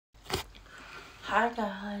Hi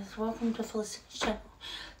guys, welcome to Felicity's channel.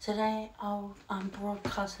 Today I'm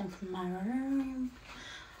broadcasting from my room.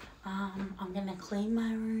 I'm gonna clean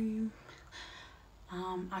my room.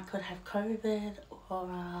 I could have COVID or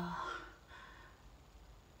a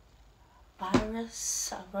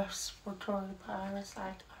virus, a respiratory virus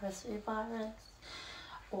like RSV virus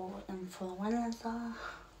or influenza.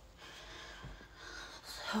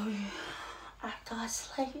 So I have to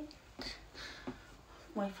isolate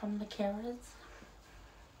away from the carers.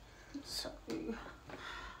 So I've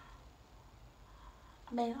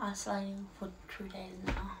been isolating for 2 days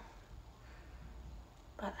now,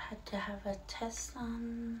 but I had to have a test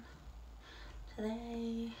done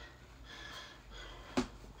today.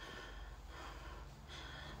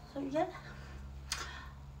 So yeah,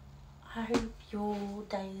 I hope your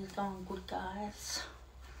day is going good, guys.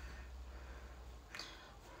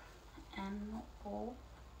 And all.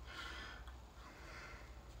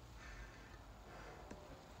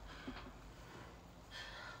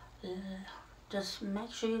 Just make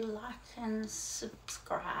sure you like and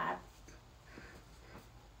subscribe.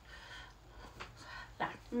 Like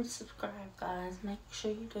and subscribe, guys. Make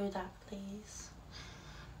sure you do that, please.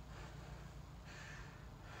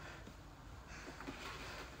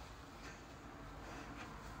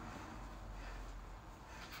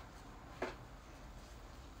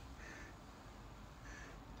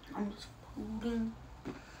 I'm just folding.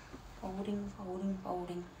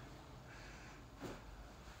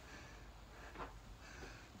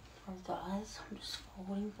 Oh guys, I'm just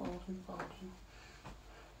folding.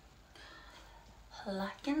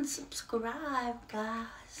 Like and subscribe,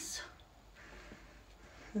 guys.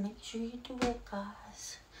 Make sure you do it,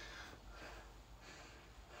 guys.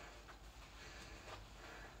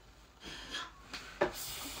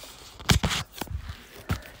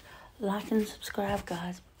 Like and subscribe,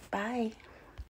 guys. Bye.